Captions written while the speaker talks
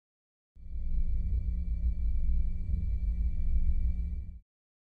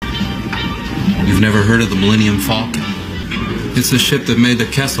never heard of the Millennium Falcon? It's the ship that made the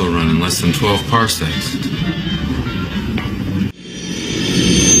Kessel run in less than 12 parsecs.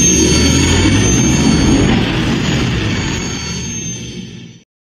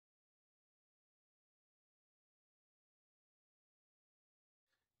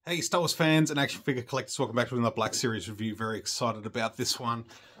 Hey Star Wars fans and action figure collectors, welcome back to another Black Series review. Very excited about this one.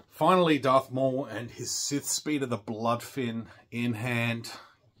 Finally, Darth Maul and his Sith Speeder, the Bloodfin, in hand.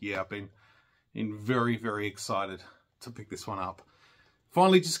 Yeah, I've been very, very excited to pick this one up.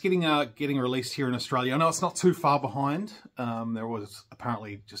 Finally, just getting released here in Australia. I know it's not too far behind. There was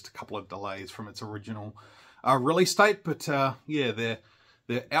apparently just a couple of delays from its original release date, but yeah,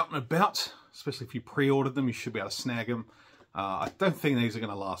 they're out and about. Especially if you pre-ordered them, you should be able to snag them. I don't think these are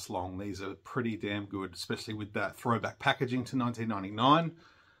going to last long. These are pretty damn good, especially with that throwback packaging to 1999.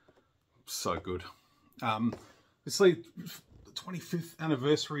 So good. Obviously, the 25th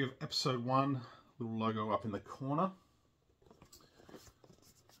anniversary of Episode 1. Little logo up in the corner.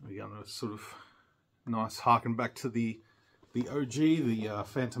 We're going to sort of nice harken back to the OG, the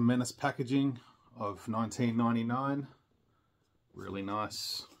Phantom Menace packaging of 1999. Really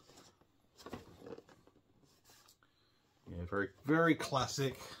nice. Yeah, very, very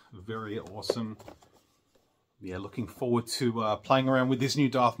classic, very awesome. Yeah, looking forward to playing around with this new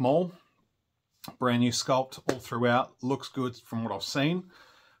Darth Maul. Brand new sculpt all throughout. Looks good from what I've seen.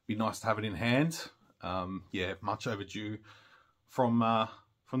 Be nice to have it in hand. Yeah, much overdue from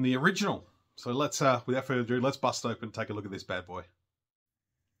the original. So let's, without further ado, let's bust open and take a look at this bad boy.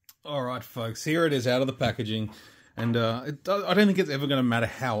 All right, folks, here it is out of the packaging. And I don't think it's ever going to matter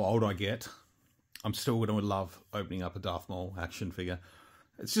how old I get. I'm still going to love opening up a Darth Maul action figure.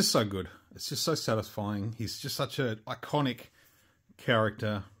 It's just so good. It's just so satisfying. He's just such an iconic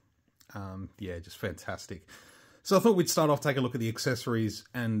character. Yeah, just fantastic. So I thought we'd start off, take a look at the accessories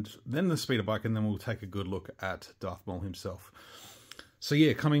and then the speeder bike, and then we'll take a good look at Darth Maul himself. So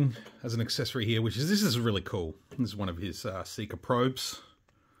yeah, coming as an accessory here, this is really cool. This is one of his Seeker probes.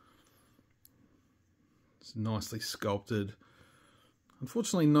 It's nicely sculpted.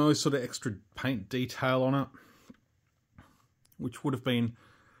 Unfortunately, no sort of extra paint detail on it, which would have been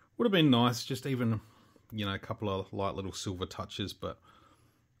nice. Just even, you know, a couple of light little silver touches, but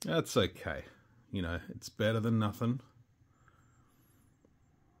that's okay. You know, it's better than nothing.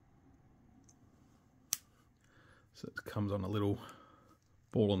 So it comes on a little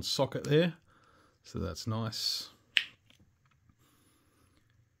ball and socket there, so that's nice.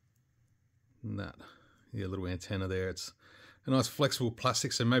 And that, yeah, little antenna there. It's a nice flexible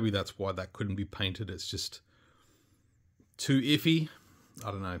plastic, so maybe that's why that couldn't be painted. It's just too iffy. I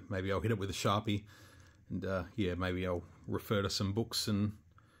don't know, maybe I'll hit it with a Sharpie and yeah, maybe I'll refer to some books and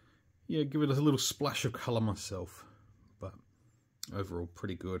yeah, give it a little splash of colour myself. But overall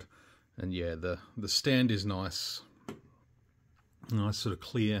pretty good. And yeah, the stand is nice. Nice sort of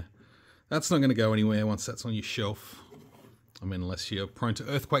clear. That's not going to go anywhere once that's on your shelf. I mean, unless you're prone to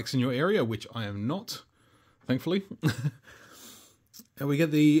earthquakes in your area, which I am not, thankfully. And we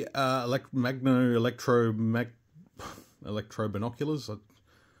get the electro binoculars. I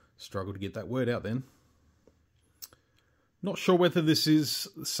struggled to get that word out then. Not sure whether this is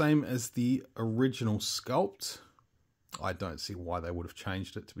the same as the original sculpt. I don't see why they would have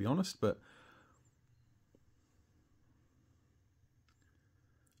changed it, to be honest, but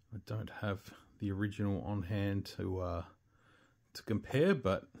I don't have the original on hand to compare,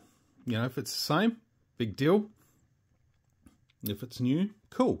 but you know, if it's the same, big deal. If it's new,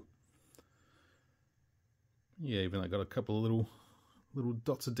 cool. Yeah, even I got a couple of little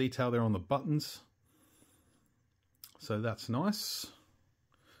dots of detail there on the buttons. So that's nice.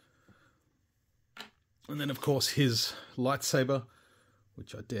 And then of course his lightsaber,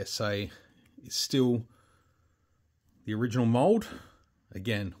 which I dare say is still the original mold.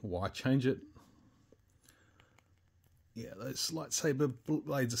 Again, why change it? Yeah, those lightsaber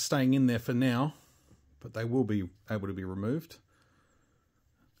blades are staying in there for now, but they will be able to be removed.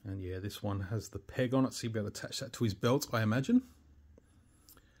 And yeah, this one has the peg on it, so you'll be able to attach that to his belt, I imagine.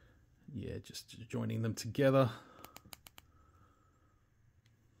 Yeah, just joining them together.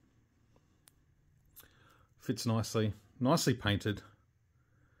 Fits nicely. Nicely painted.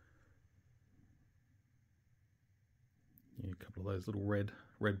 Yeah, a couple of those little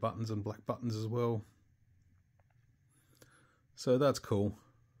red buttons and black buttons as well. So that's cool.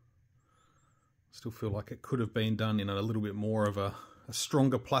 Still feel like it could have been done in a little bit more of a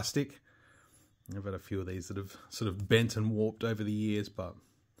stronger plastic. I've had a few of these that have sort of bent and warped over the years, but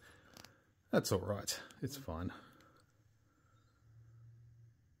that's all right. It's fine.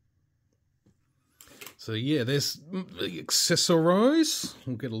 So yeah, there's the accessories.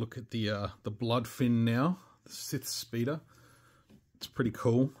 We'll get a look at the blood fin now, the Sith speeder. It's pretty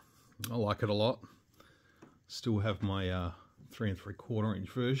cool. I like it a lot. Still have my 3 3/4 inch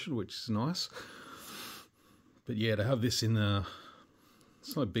version, which is nice. But yeah, to have this in a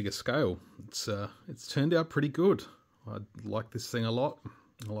slightly bigger scale, it's turned out pretty good. I like this thing a lot.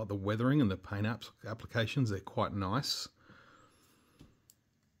 I like the weathering and the paint applications. They're quite nice.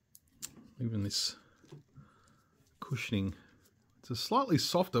 Even this cushioning, it's a slightly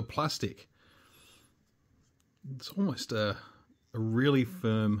softer plastic. It's almost a really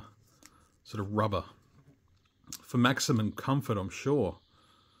firm sort of rubber for maximum comfort, I'm sure.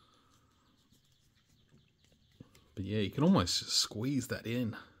 But yeah, you can almost just squeeze that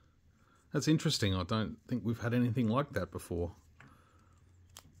in. That's interesting. I don't think we've had anything like that before.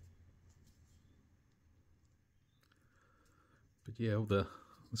 But yeah, all the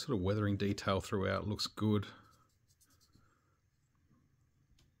sort of weathering detail throughout looks good.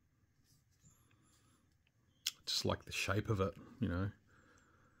 Just like the shape of it, you know.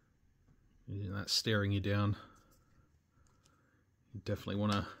 That's staring you down. You definitely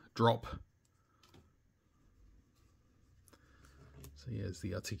want to drop. So yeah, there's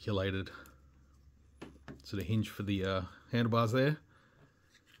the articulated sort of hinge for the handlebars there.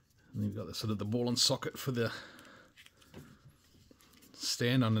 And you've got the sort of the ball and socket for the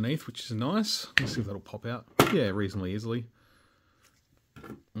stand underneath, which is nice. Let's see if that'll pop out. Yeah, reasonably easily.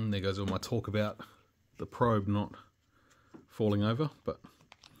 And there goes all my talk about the probe not falling over, but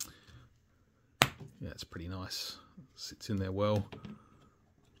yeah, it's pretty nice. Sits in there well.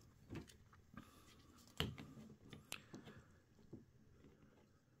 A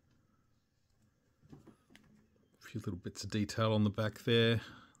few little bits of detail on the back there.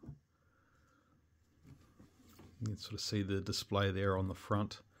 You can sort of see the display there on the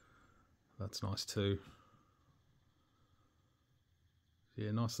front. That's nice too.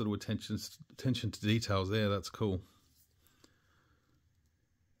 Yeah, nice little attention to details there. That's cool.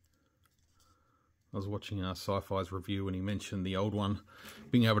 I was watching Sci-Fi's review and he mentioned the old one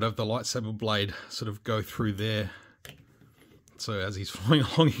being able to have the lightsaber blade sort of go through there. So as he's flying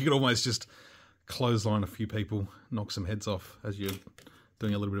along, you could almost just clothesline a few people, knock some heads off as you're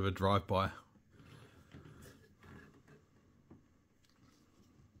doing a little bit of a drive-by.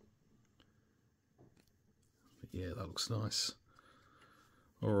 Yeah, that looks nice.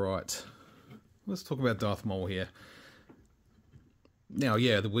 Alright, let's talk about Darth Maul here. Now,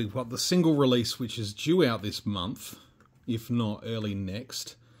 yeah, we've got the single release, which is due out this month, if not early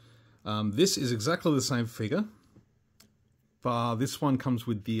next. This is exactly the same figure, but this one comes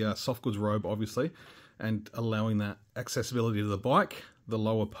with the soft goods robe, obviously, and allowing that accessibility to the bike. The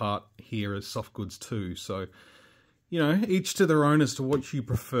lower part here is soft goods too, so you know, each to their own as to what you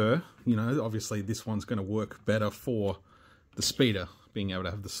prefer. You know, obviously this one's going to work better for the speeder, being able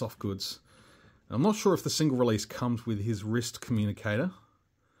to have the soft goods. I'm not sure if the single release comes with his wrist communicator,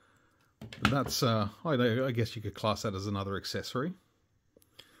 but that's, I guess you could class that as another accessory.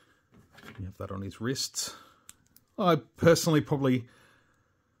 You have that on his wrists. I personally probably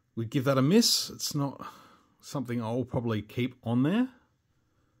would give that a miss. It's not something I'll probably keep on there.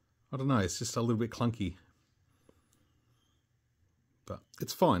 I don't know, it's just a little bit clunky. But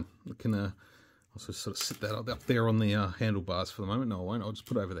it's fine. I can also sort of sit that up there on the handlebars for the moment. No, I won't. I'll just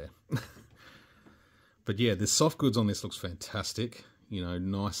put it over there. But yeah, the soft goods on this looks fantastic. You know,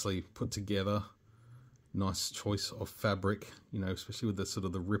 nicely put together. Nice choice of fabric. You know, especially with the sort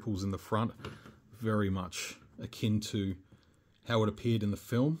of the ripples in the front. Very much akin to how it appeared in the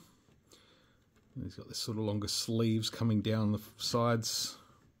film. And he's got this sort of longer sleeves coming down the sides.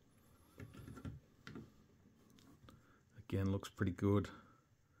 Again, looks pretty good.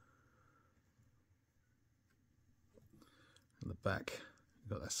 And the back,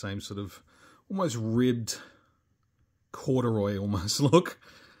 you've got that same sort of almost ribbed corduroy almost look.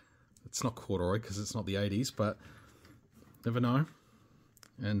 It's not corduroy because it's not the 80s, but never know.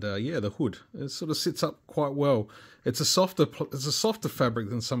 And yeah, the hood, it sort of sits up quite well. It's a softer fabric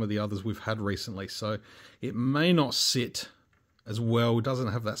than some of the others we've had recently, so it may not sit as well. It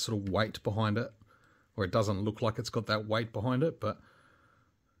doesn't have that sort of weight behind it, or it doesn't look like it's got that weight behind it, but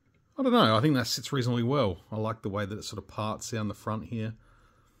I don't know. I think that sits reasonably well. I like the way that it sort of parts down the front here.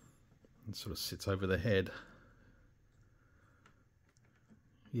 It sort of sits over the head.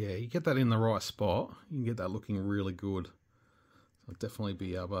 Yeah, you get that in the right spot, you can get that looking really good. I'll definitely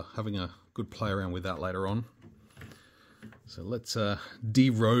be having a good play around with that later on. So let's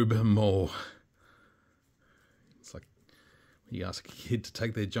derobe Maul. It's like when you ask a kid to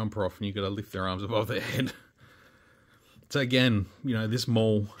take their jumper off and you've got to lift their arms above their head. So again, you know, this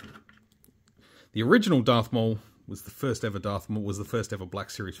Maul, The original Darth Maul was the first ever Darth Maul, was the first ever Black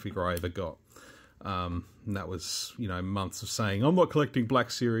Series figure I ever got. And that was, you know, months of saying, I'm not collecting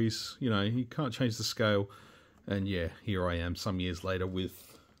Black Series, you know, you can't change the scale. And yeah, here I am some years later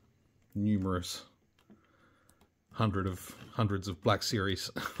with numerous hundreds of Black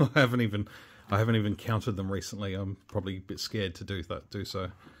Series. I haven't even counted them recently. I'm probably a bit scared to do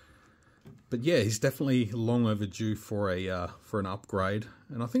so. But yeah, he's definitely long overdue for an upgrade,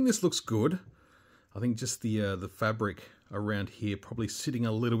 and I think this looks good. I think just the fabric around here probably sitting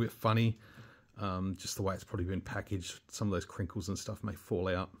a little bit funny. Just the way it's probably been packaged, some of those crinkles and stuff may fall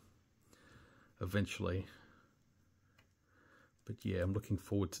out eventually. But yeah, I'm looking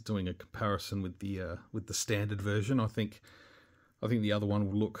forward to doing a comparison with the standard version. I think the other one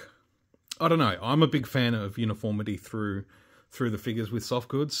will look, I don't know. I'm a big fan of uniformity through the figures with soft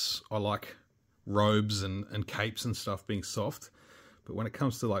goods. I like robes and capes and stuff being soft, but when it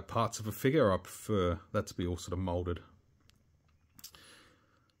comes to like parts of a figure, I prefer that to be all sort of molded.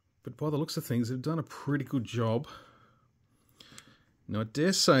 But by the looks of things, they've done a pretty good job. Now I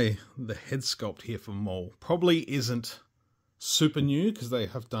dare say the head sculpt here for Maul probably isn't super new, because they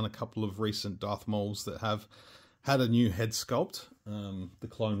have done a couple of recent Darth Mauls that have had a new head sculpt, the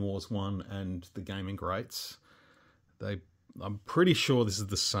Clone Wars one and the Gaming Greats. I'm pretty sure this is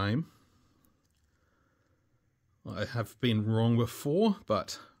the same. I have been wrong before,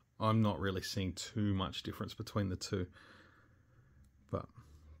 but I'm not really seeing too much difference between the two. But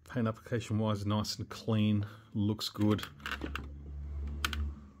paint application wise, nice and clean, looks good.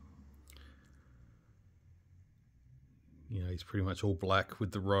 You know, he's pretty much all black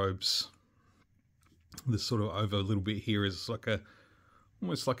with the robes. This sort of over a little bit here is like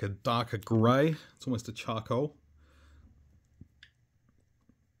almost like a darker grey. It's almost a charcoal.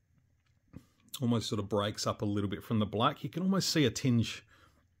 Almost sort of breaks up a little bit from the black. You can almost see a tinge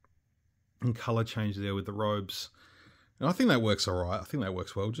and colour change there with the robes. And I think that works all right. I think that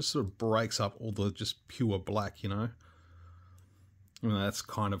works well. Just sort of breaks up all the just pure black, you know. I mean, that's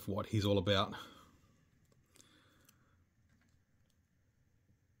kind of what he's all about.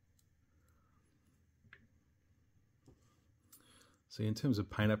 See, in terms of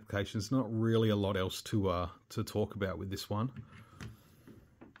paint applications, not really a lot else to talk about with this one.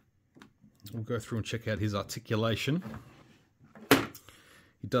 We'll go through and check out his articulation.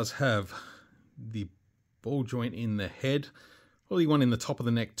 He does have the ball joint in the head, probably one in the top of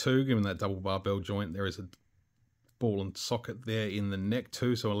the neck too, given that double barbell joint. There is a ball and socket there in the neck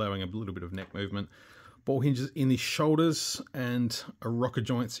too, so allowing a little bit of neck movement. Ball hinges in the shoulders and a rocker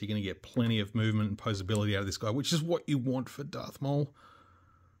joint, so you're going to get plenty of movement and posability out of this guy, which is what you want for Darth Maul.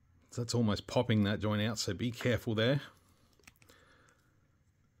 So that's almost popping that joint out, so be careful there.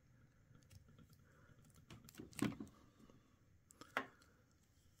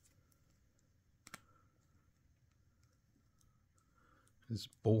 There's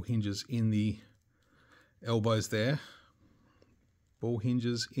ball hinges in the elbows there. Ball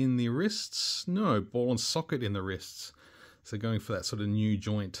hinges in the wrists. No, ball and socket in the wrists. So going for that sort of new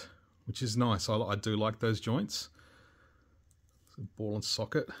joint, which is nice. I do like those joints. So ball and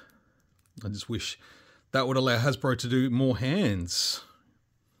socket. I just wish that would allow Hasbro to do more hands.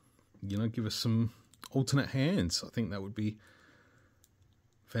 You know, give us some alternate hands. I think that would be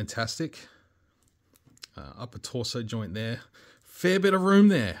fantastic. Upper torso joint there. Fair bit of room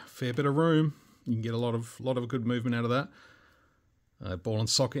there. Fair bit of room. You can get a lot of good movement out of that. Ball and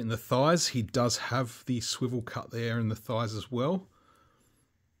socket in the thighs. He does have the swivel cut there in the thighs as well.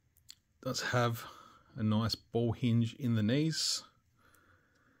 Does have a nice ball hinge in the knees.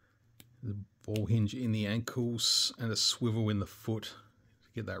 The ball hinge in the ankles and a swivel in the foot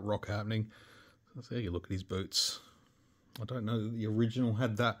to get that rock happening. So there you look at his boots. I don't know that the original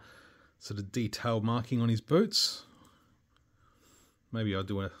had that sort of detailed marking on his boots. Maybe I'll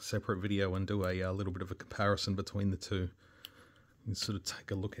do a separate video and do a little bit of a comparison between the two. And sort of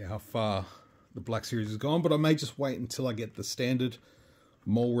take a look at how far the Black Series has gone, but I may just wait until I get the standard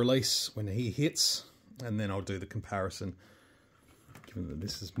Maul release when he hits, and then I'll do the comparison, given that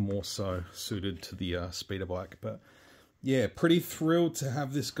this is more so suited to the speeder bike. But yeah, pretty thrilled to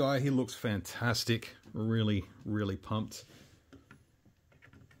have this guy. He looks fantastic. Really, really pumped.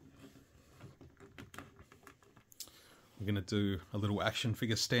 We're going to do a little action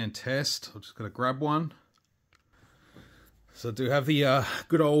figure stand test. I'm just going to grab one. So I do have the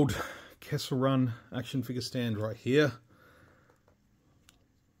good old Kessel Run action figure stand right here.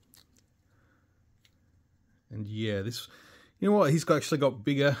 And yeah, this, you know what, he's actually got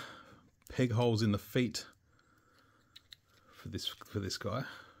bigger peg holes in the feet for this guy.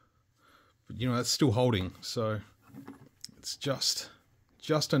 But you know, that's still holding, so it's just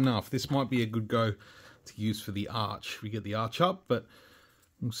just enough. This might be a good go to use for the arch. We get the arch up, but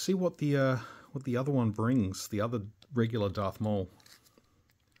we'll see what the other one brings, the other regular Darth Maul.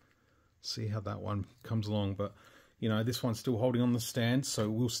 See how that one comes along, but you know, this one's still holding on the stand, so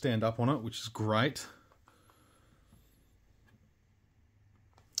we'll stand up on it, which is great.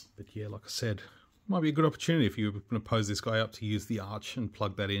 But yeah, like I said, might be a good opportunity if you're going to pose this guy up to use the arch and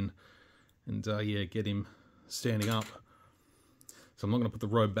plug that in, and yeah, get him standing up. So I'm not going to put the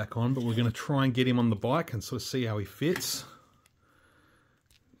robe back on, but we're going to try and get him on the bike and sort of see how he fits.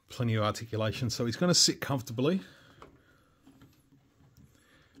 Plenty of articulation, so he's going to sit comfortably.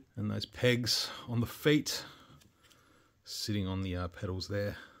 And those pegs on the feet, sitting on the pedals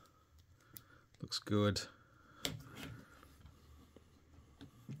there. Looks good.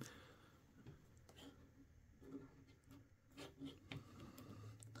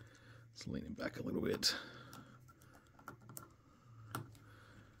 Let's lean him back a little bit.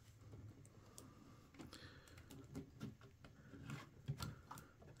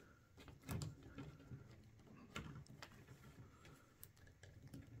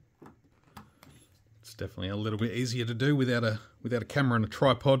 Definitely a little bit easier to do without a camera and a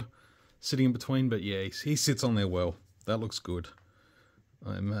tripod sitting in between, but yeah, he sits on there well. That looks good.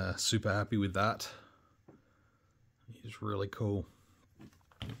 I'm super happy with that. He's really cool.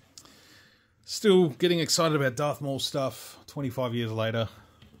 Still getting excited about Darth Maul stuff 25 years later.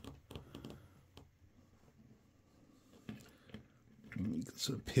 You can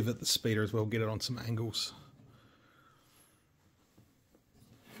sort of pivot the speeder as well, get it on some angles.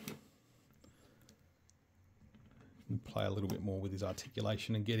 Play a little bit more with his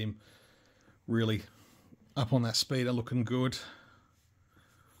articulation and get him really up on that speeder, looking good.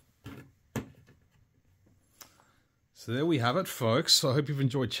 So there we have it, folks. I hope you've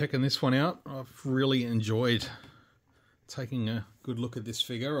enjoyed checking this one out. I've really enjoyed taking a good look at this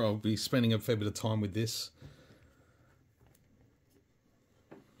figure. I'll be spending a fair bit of time with this.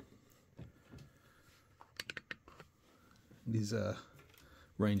 There's a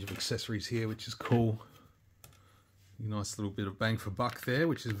range of accessories here, which is cool. Nice little bit of bang for buck there,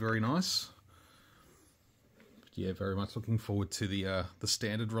 which is very nice. But yeah, very much looking forward to the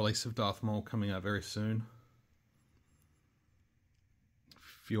standard release of Darth Maul coming out very soon.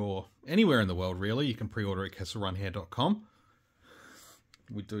 If you're anywhere in the world, really, you can pre-order at kesselrunhair.com.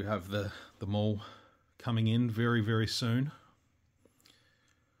 We do have the Maul coming in very, very soon.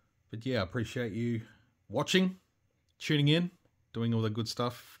 But yeah, I appreciate you watching, tuning in, doing all the good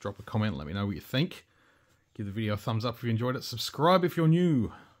stuff. Drop a comment, let me know what you think. Give the video a thumbs up if you enjoyed it. Subscribe if you're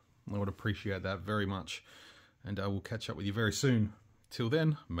new. I would appreciate that very much. And I will catch up with you very soon. Till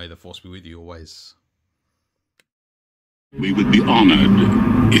then, may the Force be with you always. We would be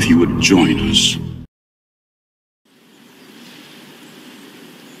honored if you would join us.